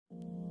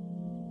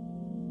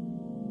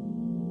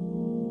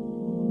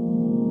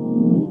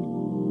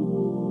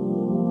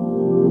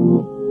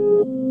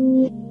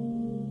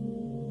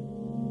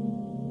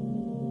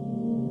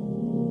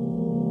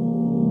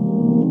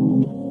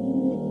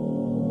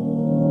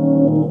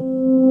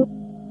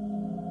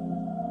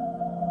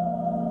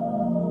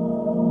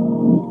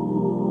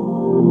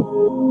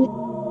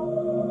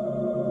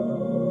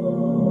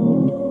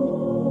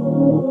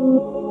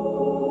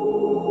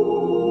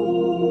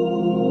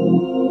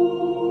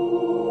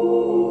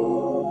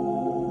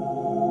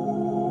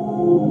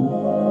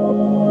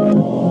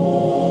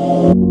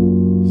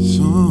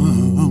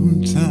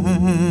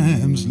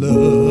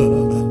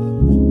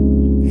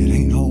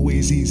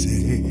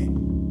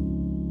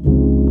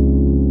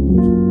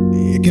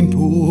can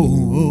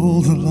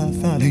pull the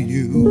life out of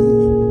you.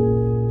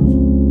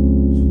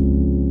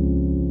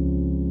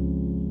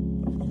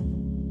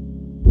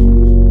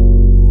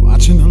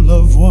 Watching a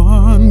loved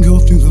one go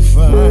through the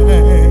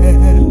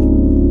fire,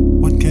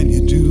 what can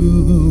you do?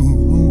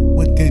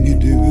 What can you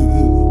do?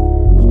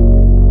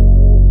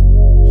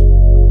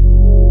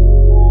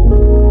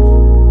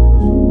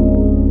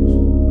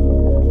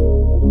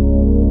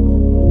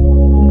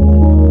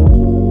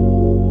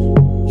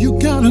 You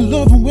gotta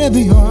love them where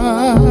they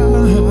are,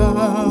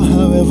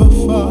 however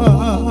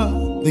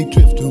far they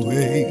drift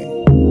away.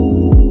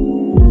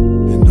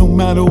 And no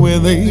matter where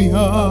they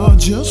are,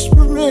 just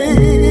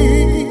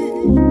pray.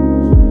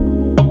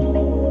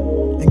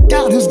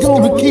 God is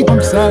gonna keep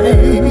them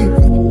safe.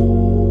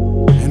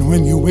 And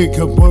when you wake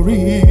up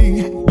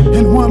worrying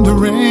and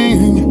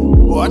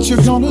wondering what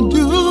you're gonna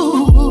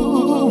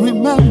do,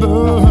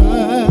 remember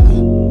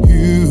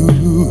you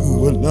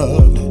were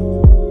loved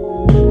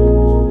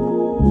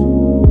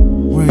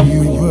where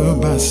you were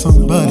by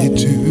somebody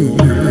too.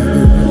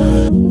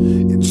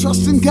 And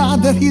trust in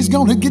God that He's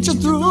gonna get you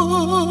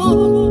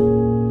through.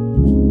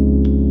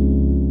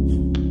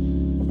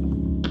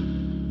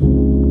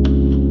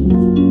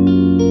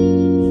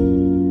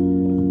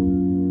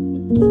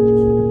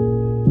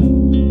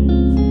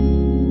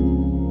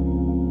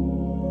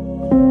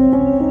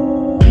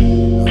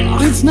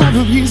 It's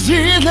never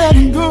easy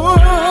letting go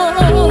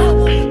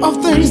of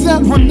things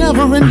that were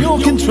never in your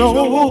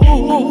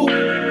control.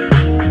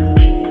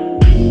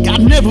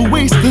 God never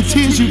wastes the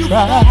tears you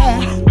cry.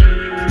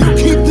 You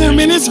keep them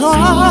in His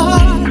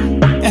heart,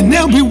 and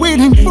they'll be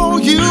waiting for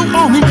you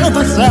on the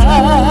other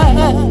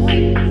side.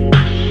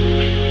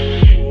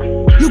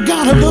 You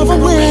gotta love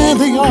them where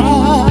they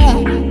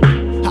are,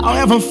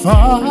 however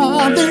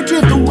far they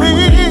drift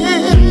away.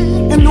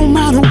 And no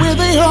matter where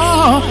they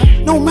are,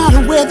 no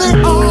matter where they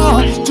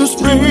are, just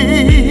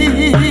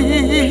pray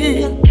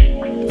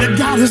that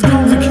God is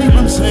gonna keep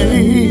them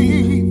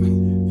safe.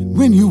 And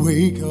when you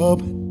wake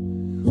up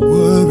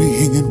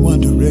worrying and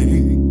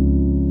wondering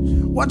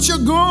what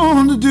you're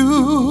gonna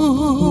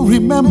do,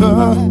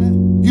 remember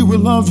you were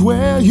loved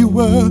where you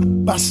were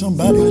by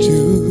somebody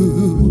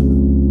too.